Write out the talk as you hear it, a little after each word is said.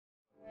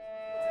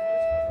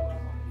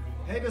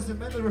Hey, wir sind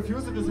Metal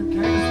Refusal, wir sind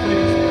keine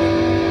Stage.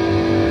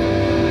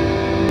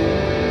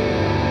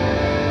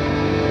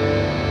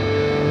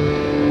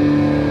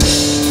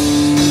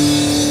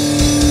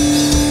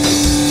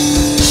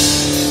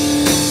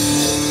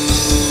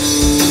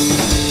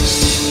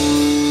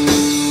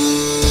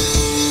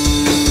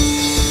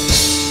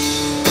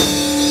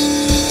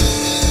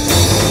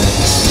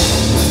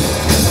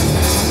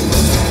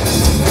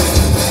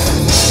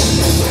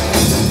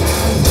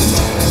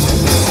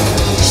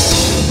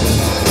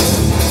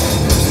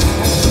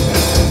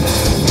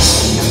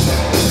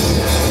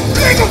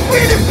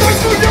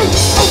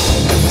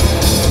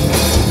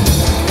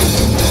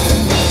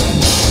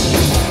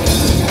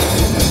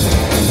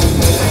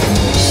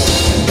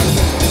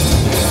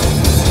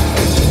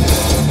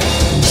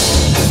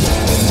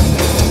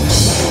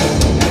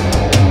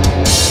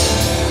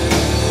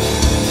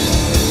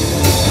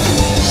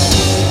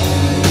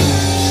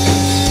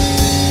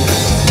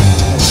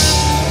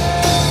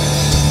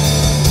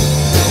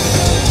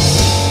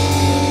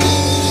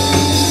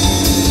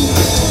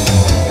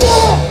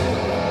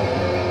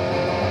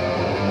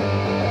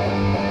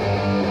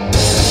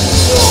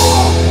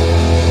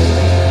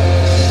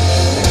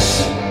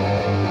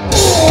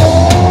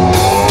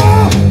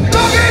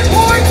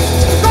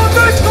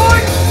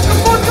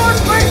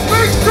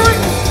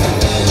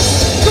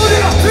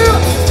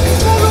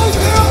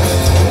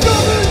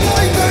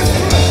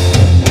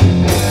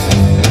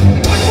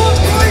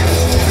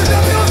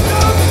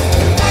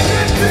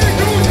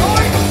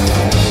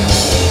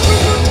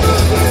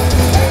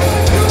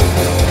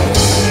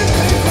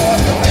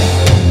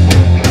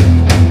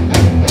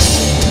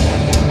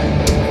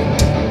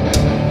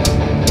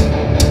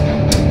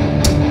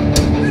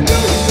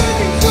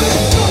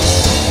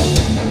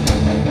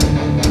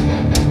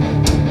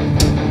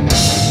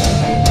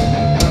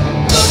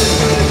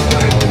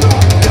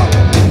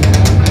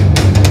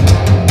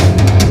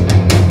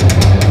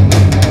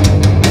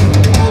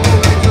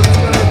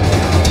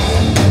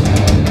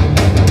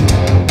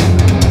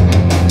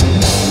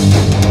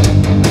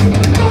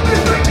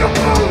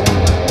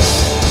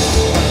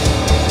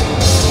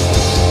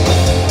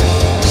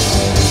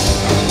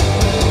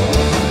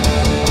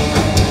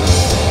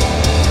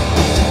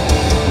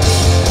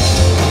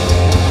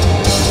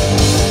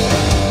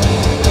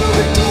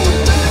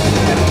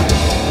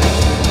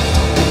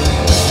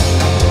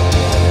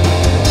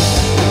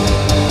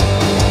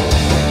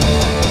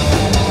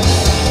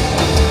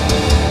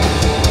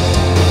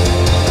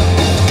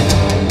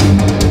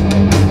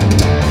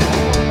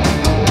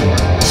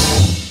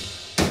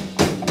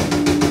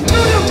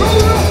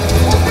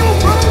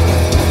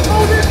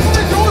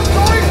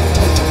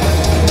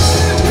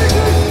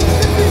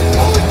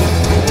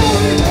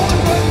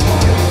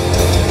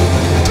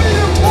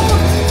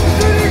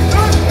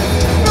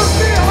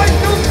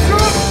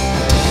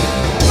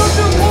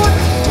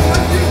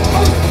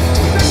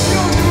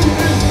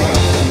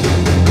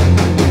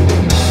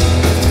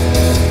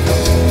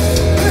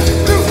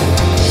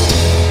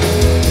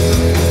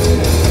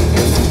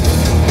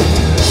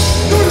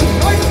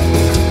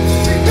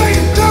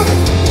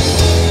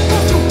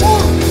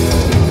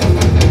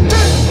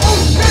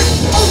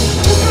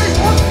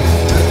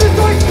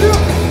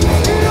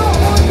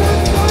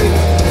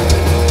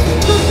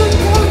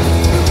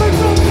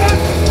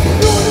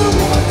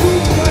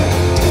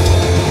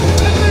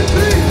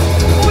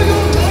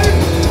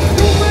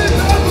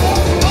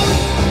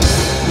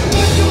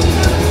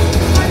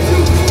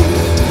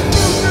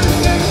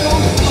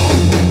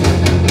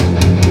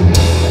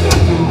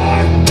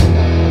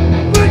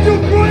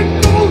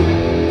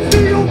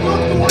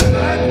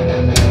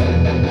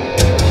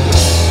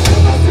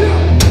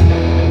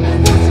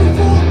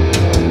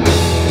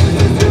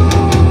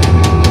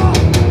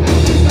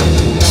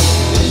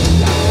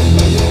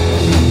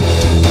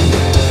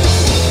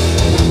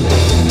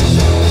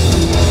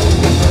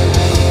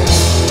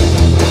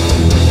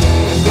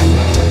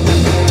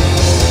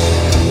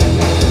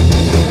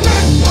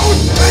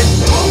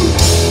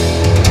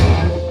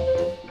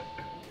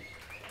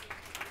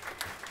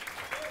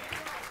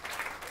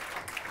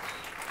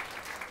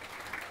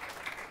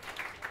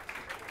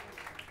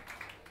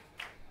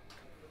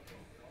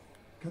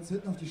 Kannst du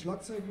hinten auf die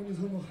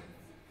Schlagzeugmonitor noch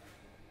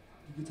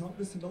die Gitarre ein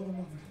bisschen lauter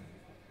machen?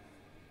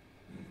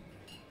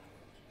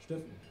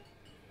 Steffen.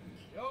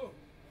 Jo.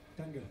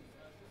 Danke.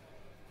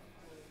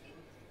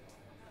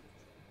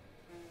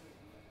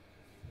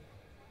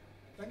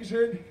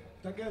 Dankeschön.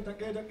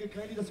 Danke,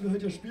 Greini, dass wir heute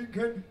hier spielen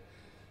können.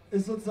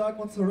 Ist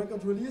sozusagen unsere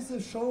Record Release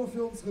Show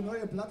für unsere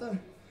neue Platte,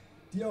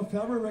 die auf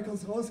Feral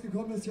Records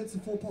rausgekommen ist, jetzt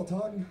vor ein paar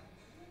Tagen.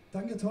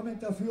 Danke Tonic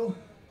dafür.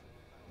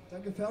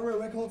 Danke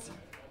Feral Records.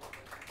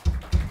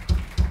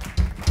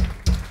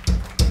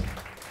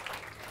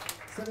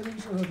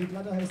 Oder die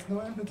Platte heißt No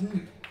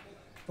Empathy.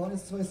 Waren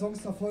jetzt 2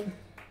 Songs davon.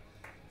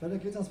 Weiter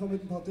geht erstmal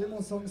mit ein paar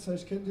Demo-Songs,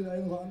 vielleicht kennt den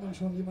einen oder anderen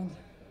schon jemand.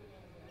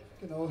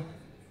 Genau.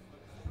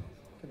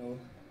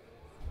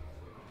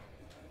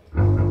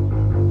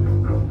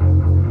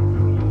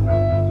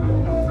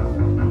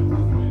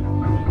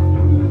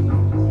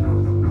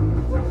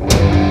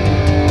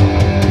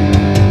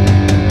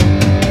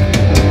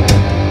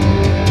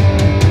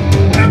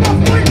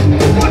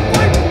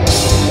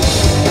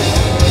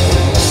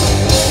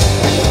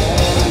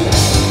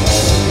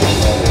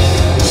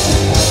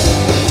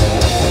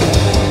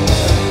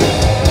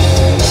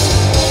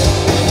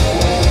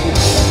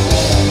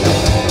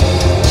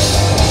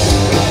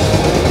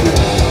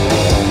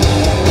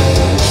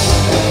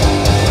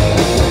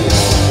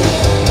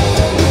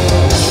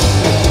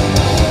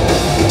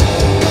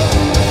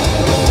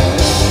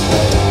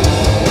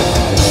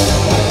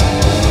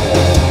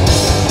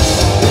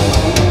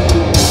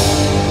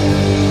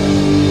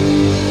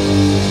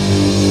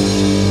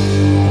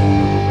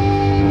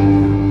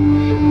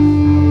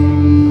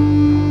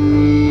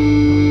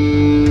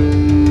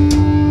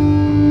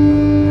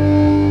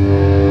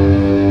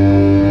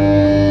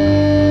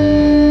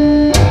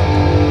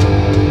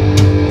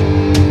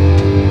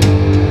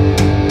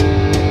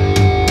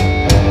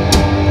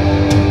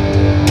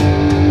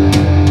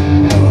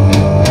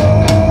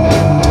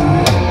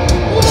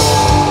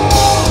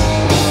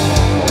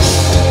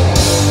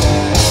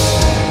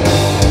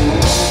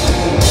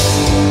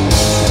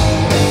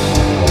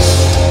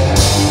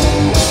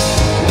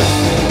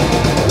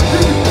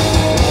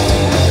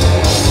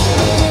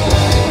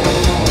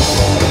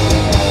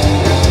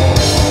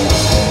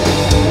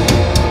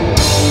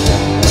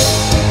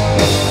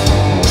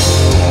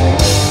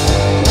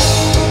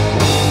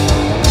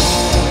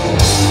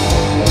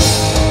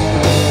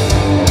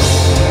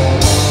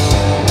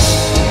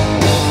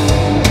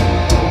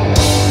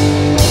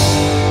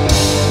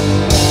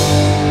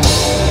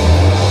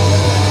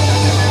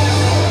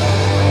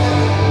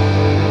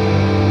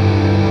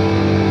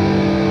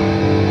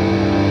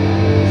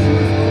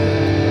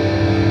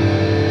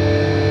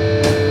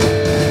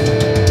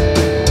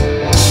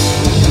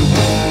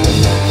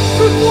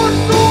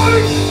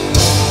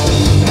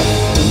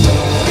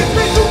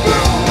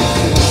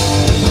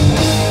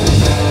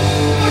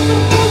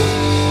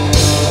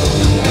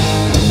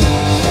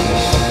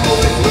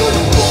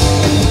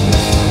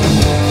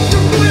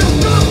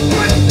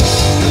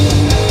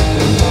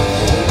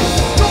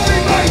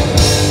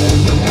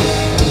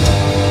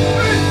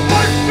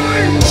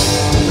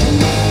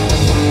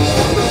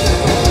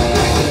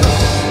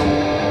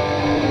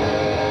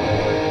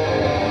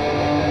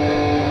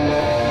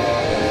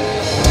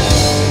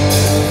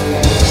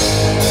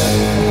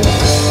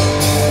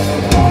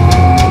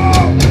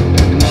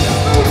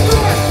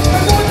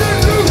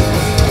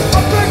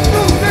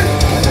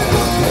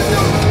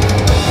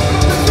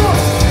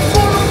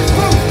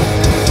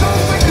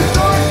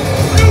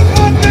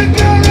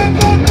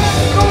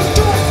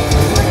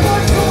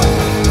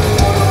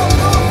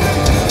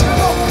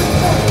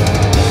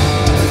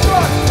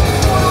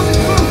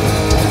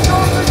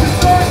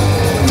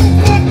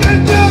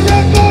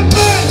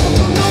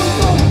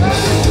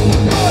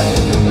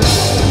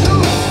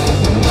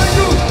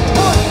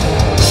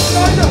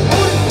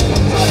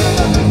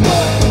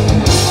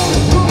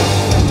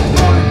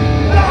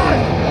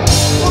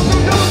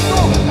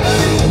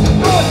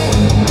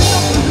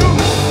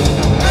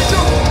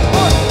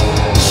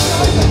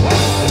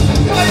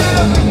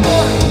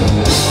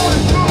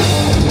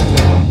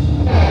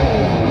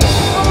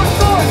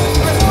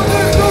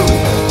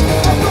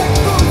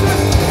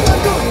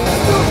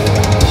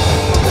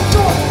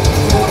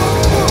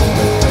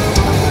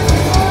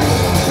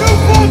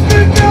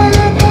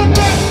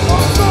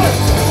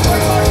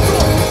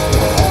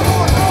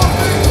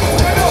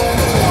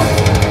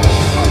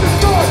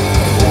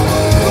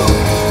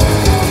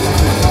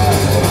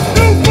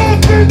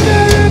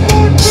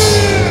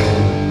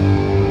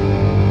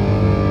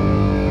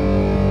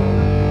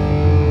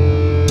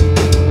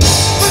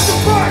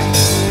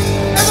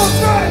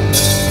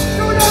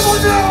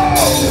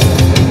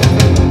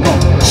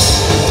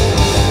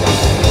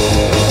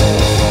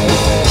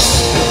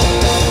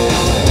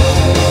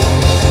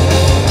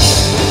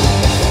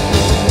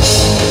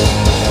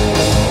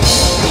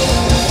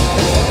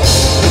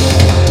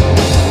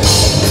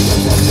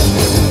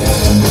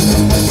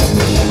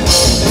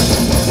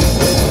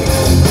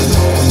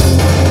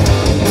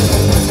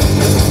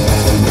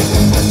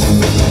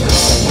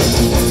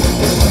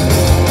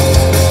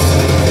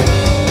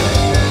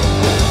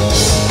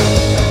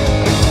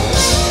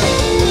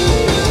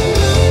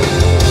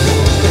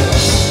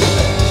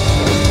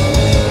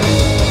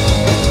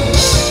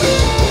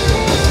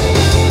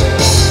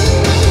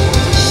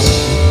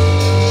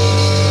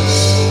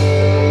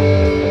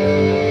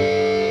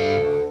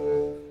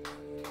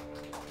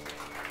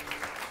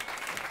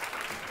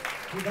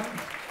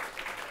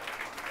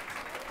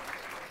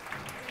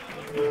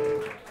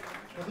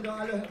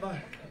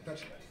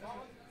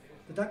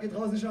 Der Dank geht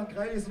draußen nicht an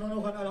Kreide, sondern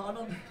auch an alle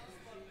anderen,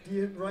 die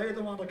im Riot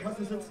immer an der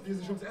Kasse sitzen, die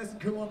sich ums Essen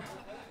kümmern.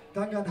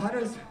 Danke an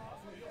Hannes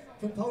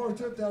vom Power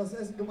Trip, der das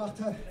Essen gemacht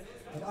hat.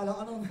 An alle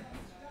anderen,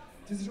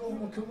 die sich auch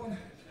immer kümmern,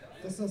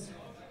 dass das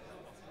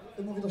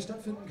immer wieder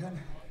stattfinden kann.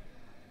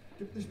 Es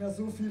gibt nicht mehr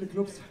so viele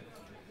Clubs,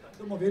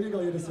 immer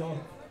weniger jedes Jahr.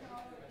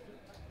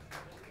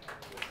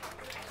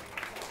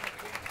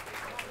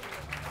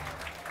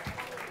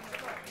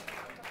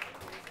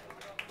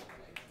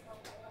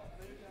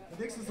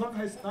 Der nächste Song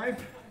heißt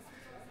Knife,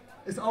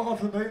 ist auch auf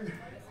der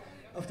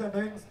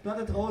neuen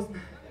Platte draußen.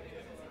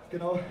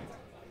 Genau,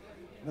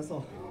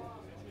 Messer.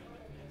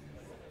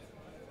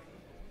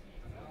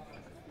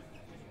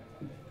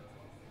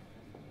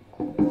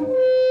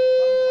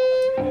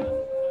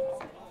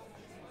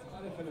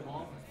 Alle Fälle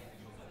warm.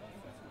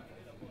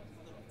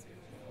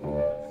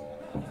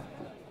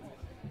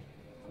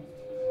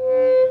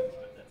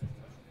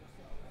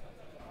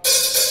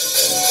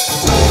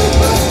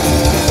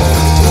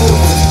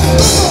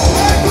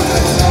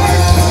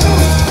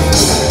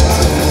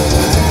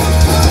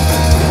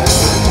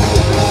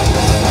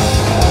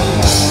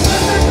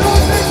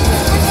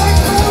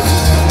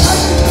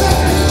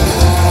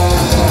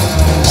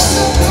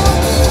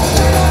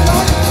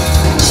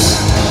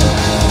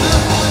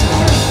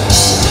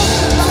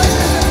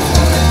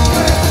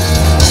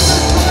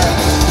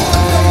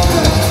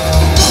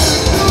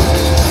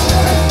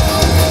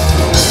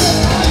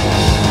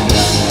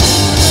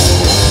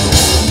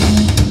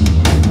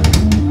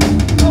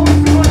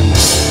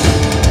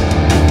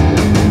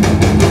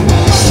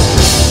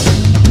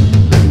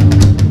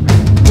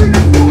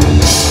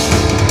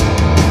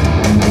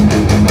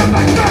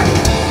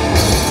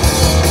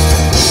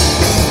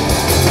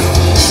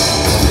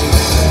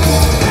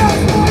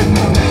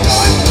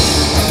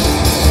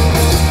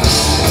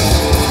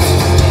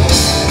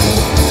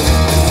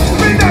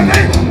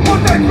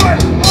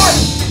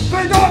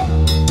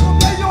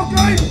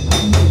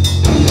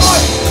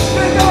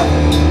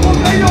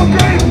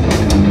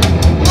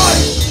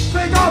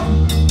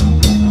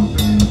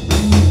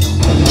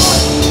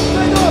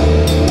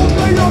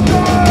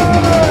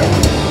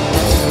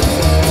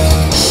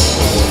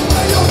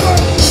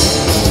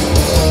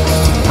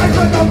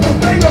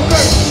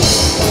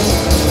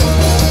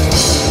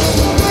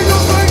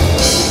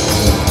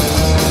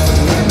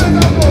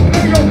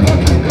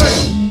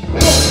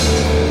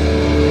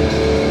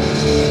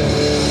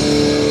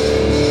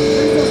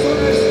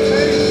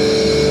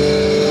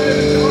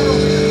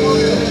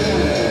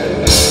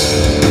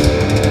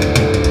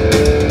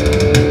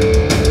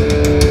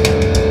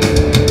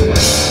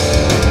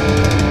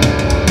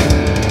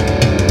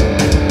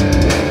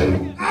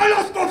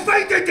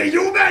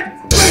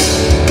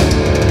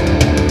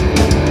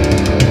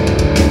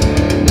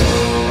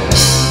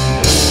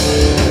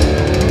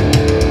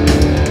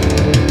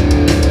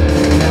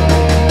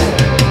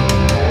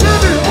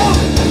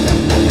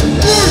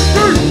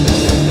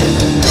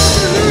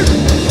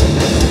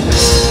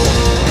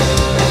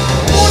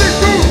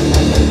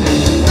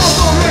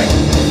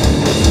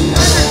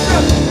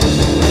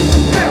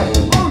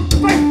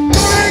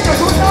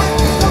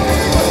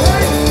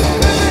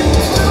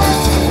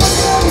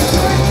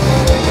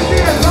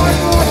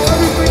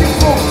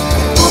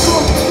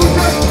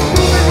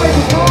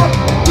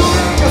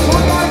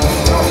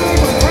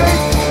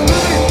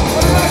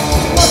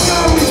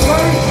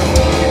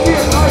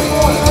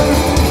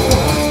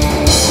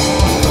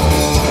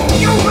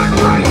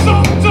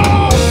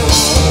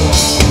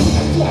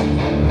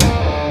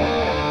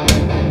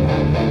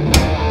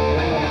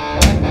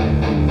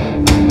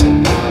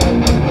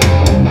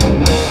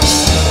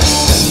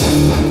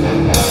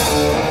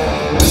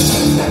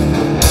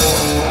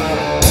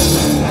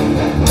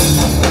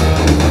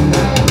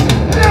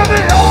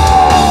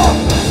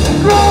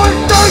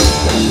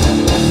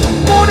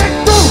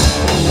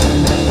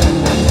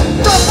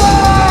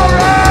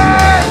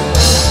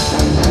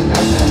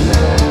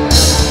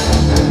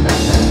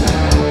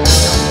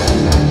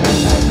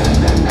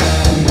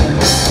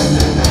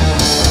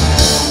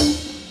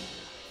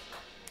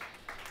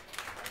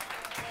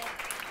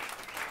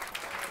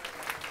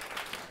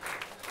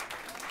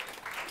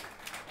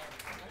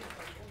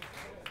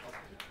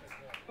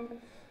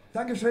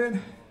 Dankeschön,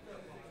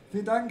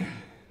 vielen Dank.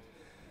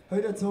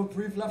 Heute zur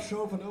Brief Love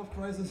Show von Earth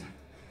Crisis.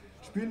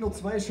 Spielen nur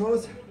 2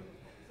 Shows.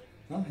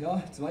 Na,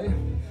 ja, 2.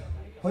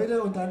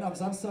 Heute und dann am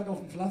Samstag auf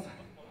dem Fluff.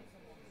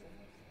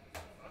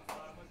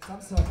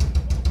 Samstag.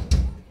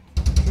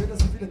 Schön, dass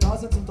so viele da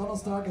sind zum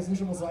Donnerstag. Es ist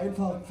nicht immer so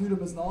einfach. Viele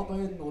müssen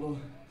arbeiten oder.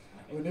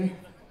 Oh ne.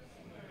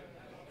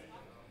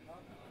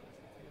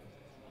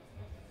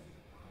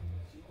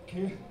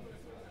 Okay.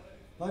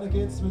 Weiter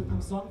geht's mit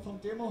einem Song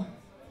vom Demo.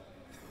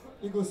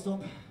 Ego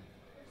Stomp.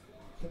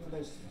 Kennt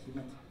vielleicht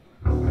jemand.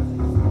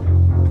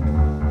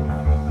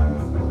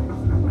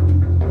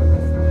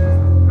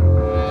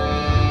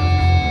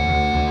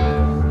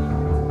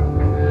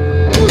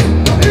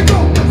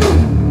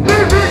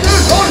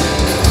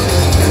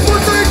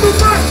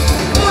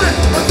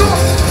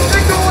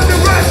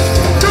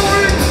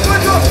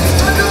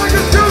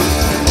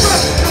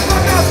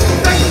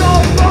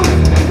 Don't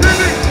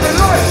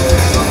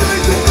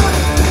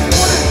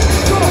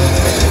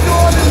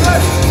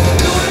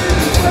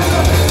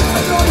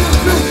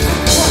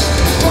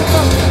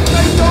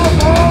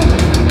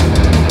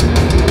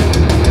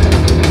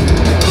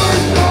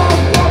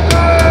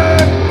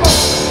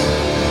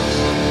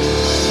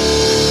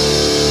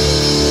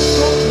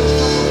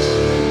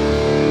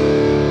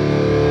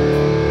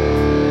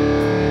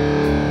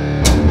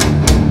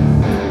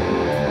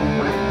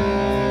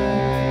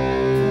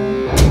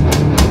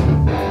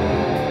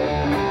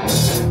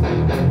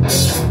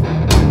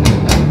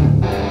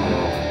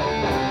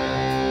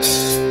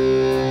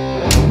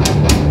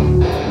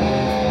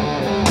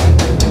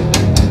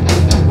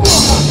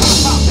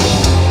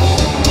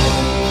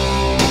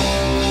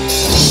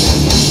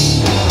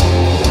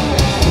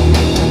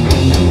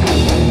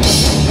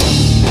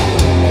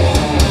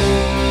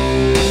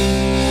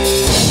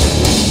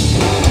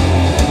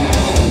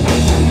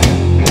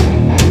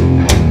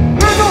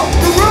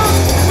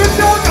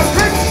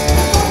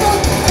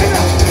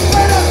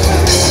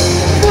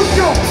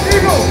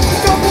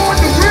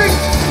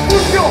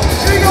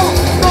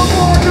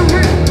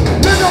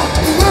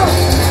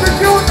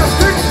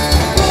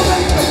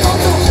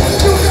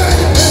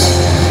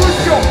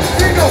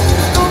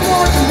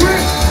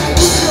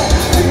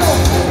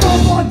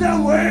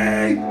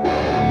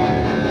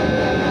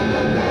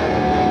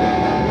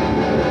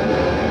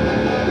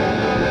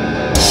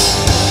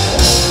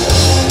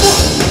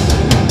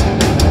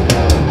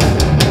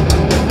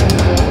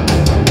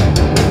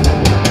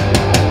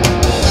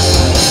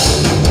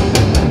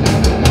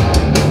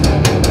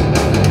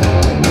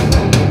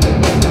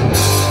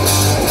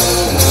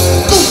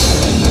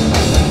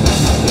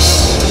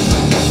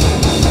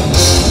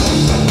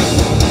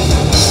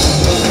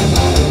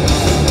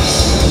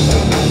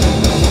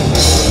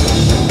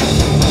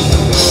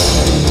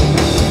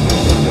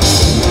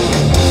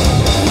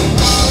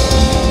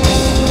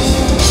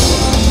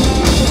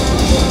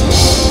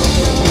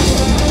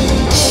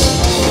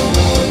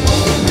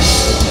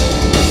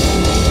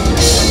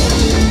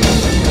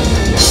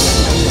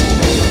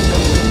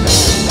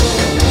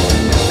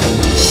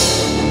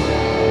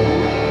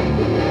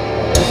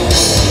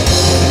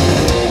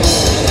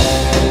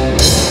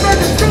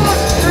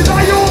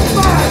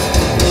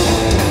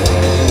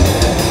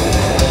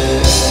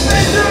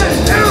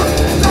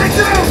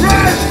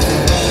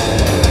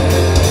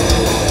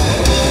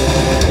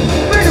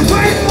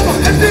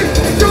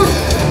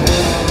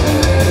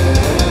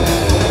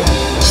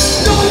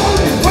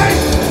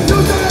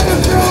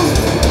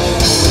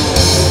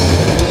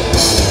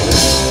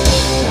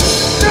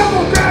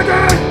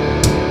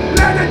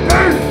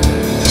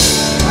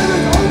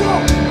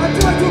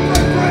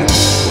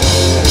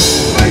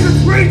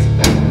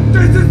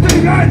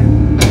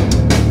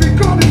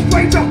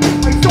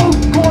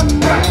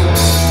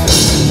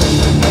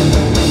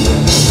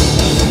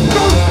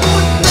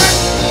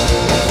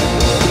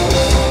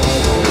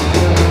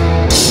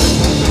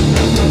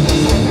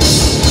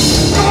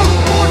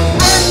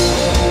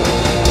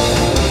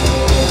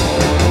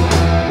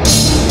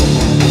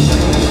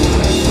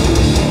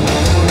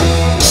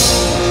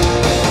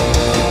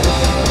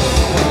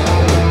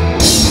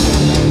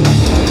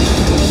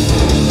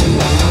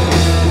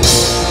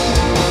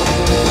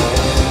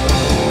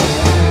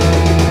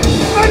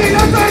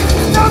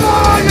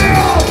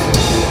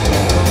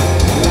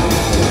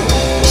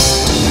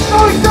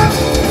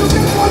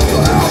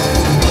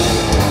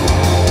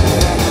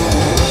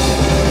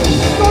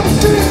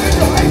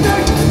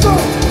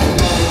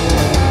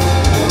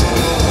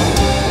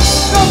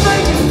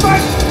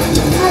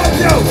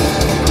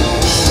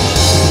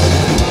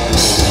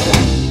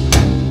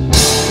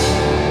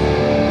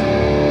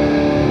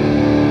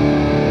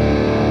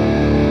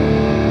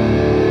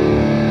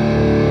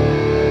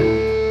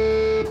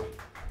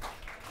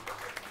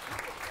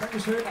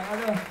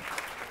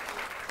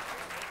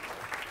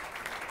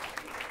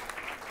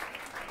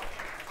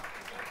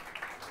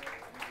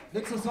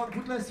Nächster Song,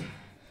 Putles.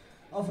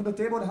 Auch von der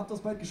Demo, da habt ihr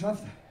es bald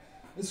geschafft.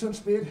 Ist schon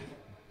spät.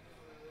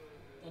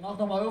 Danach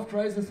nochmal auf,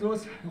 Crazy ist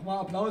los. Nochmal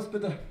Applaus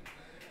bitte.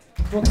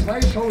 Für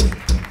 2 Shows.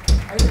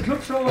 Eine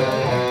Clubshow.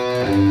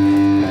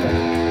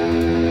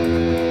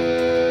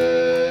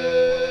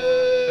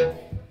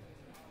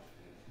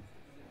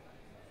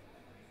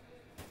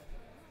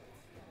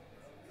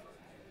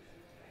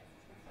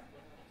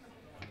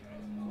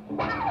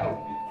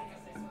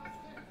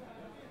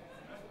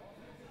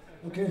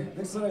 Okay,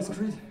 nächster ist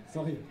Creed.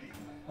 Sorry.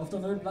 Auf der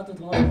neuen Platte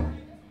drauf.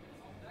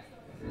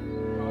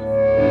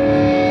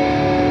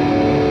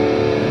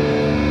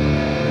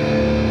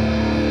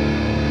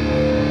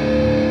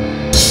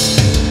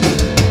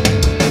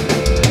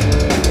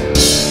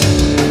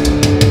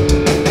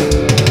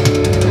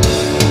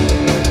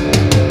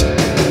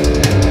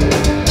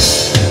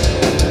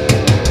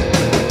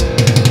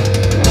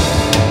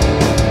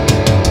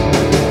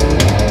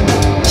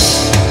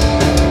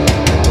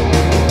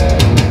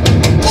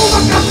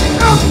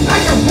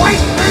 Like a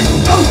white man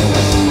ghost.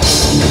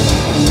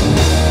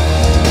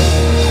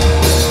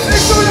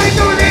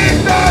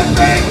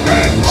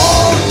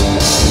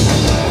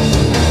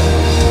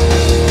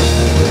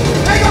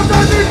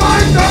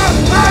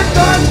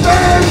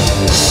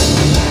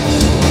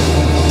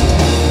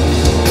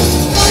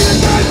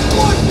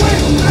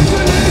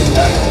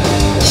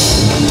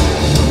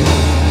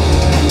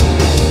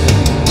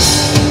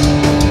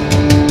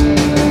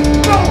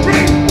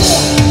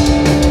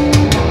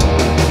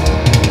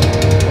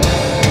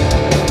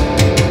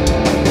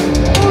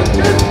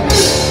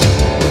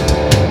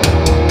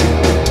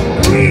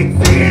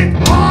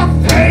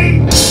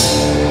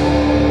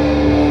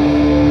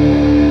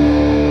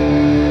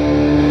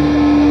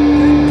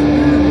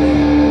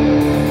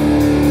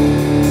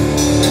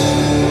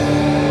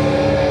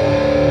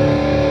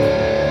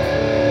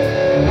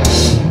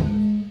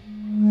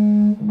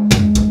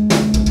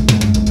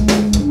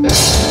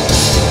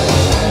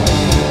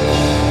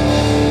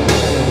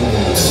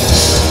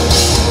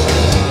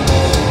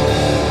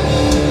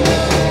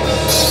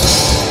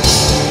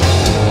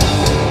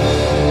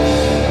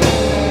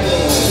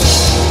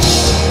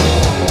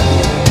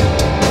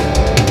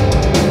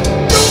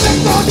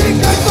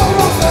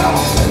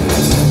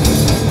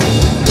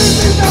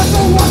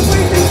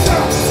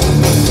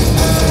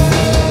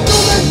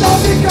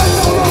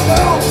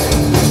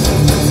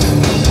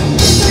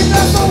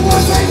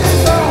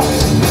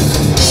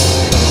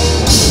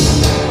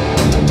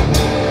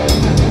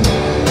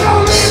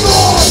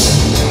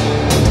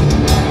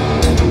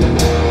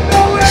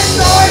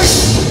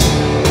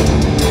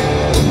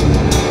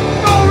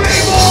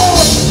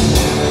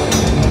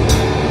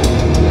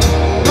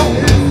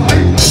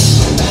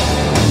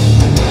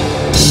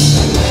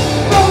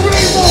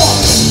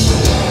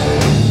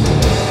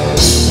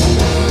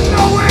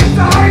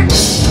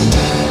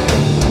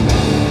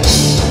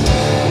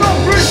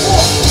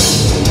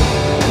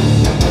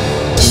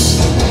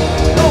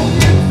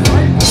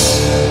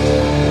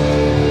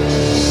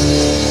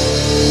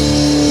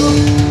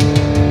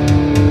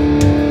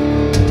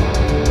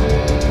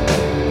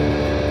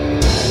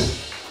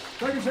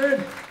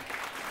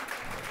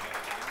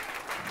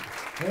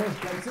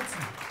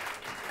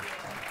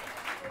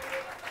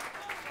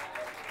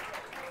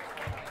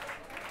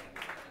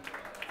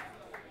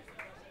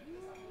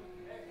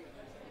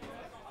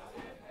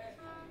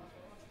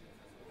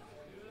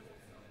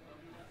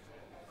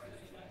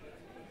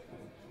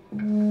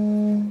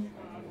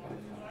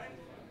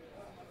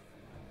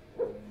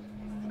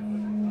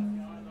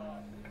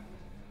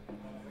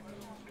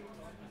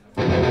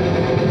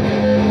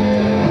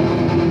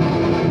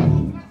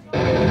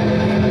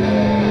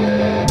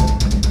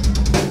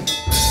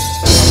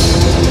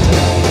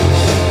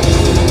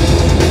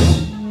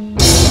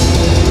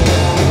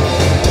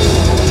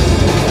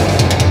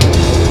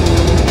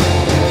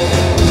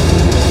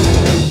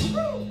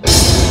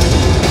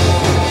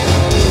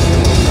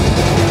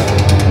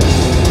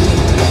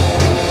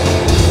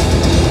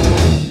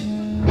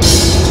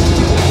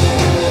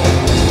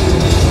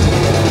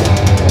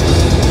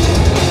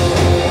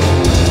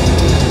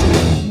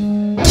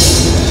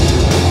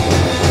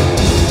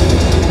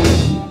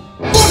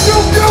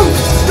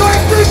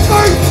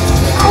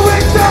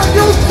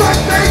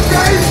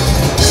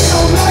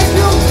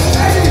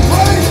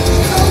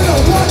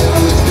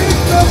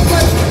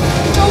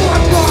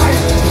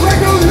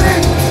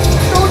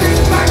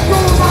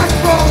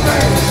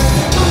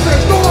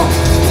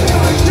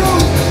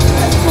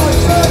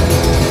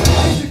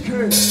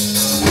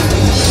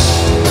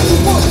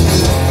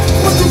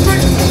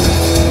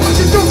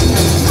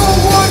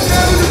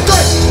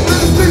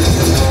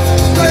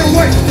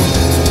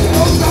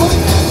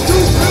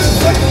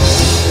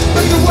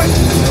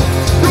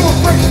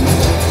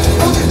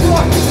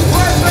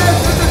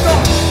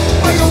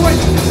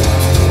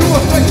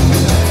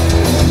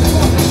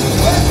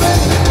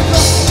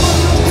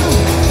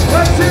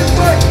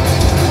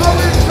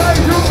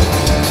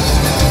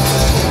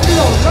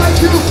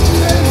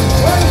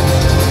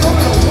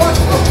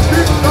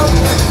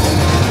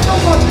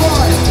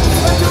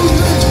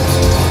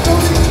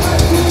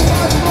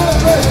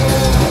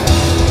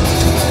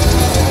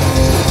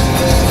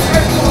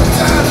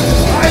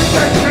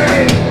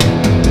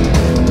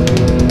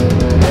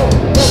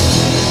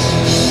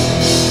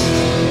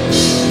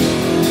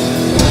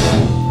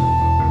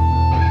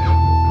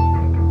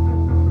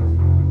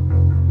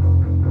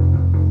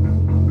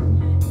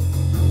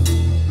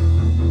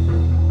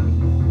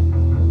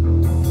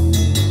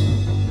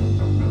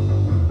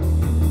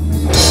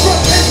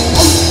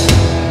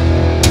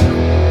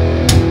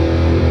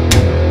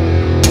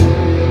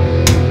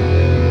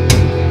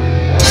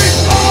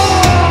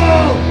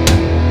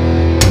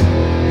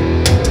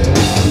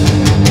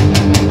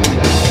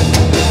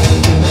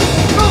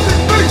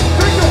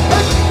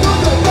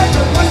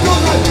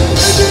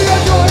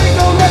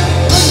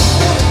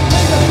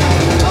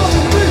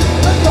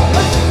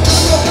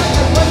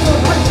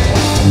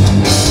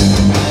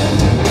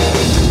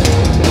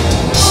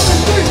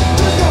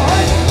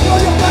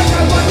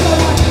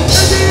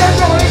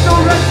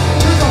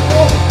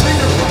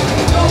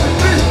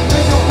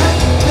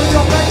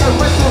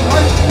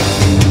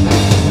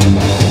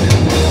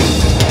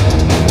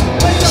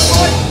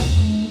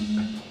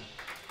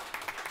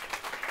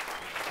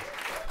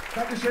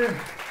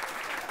 Dankeschön.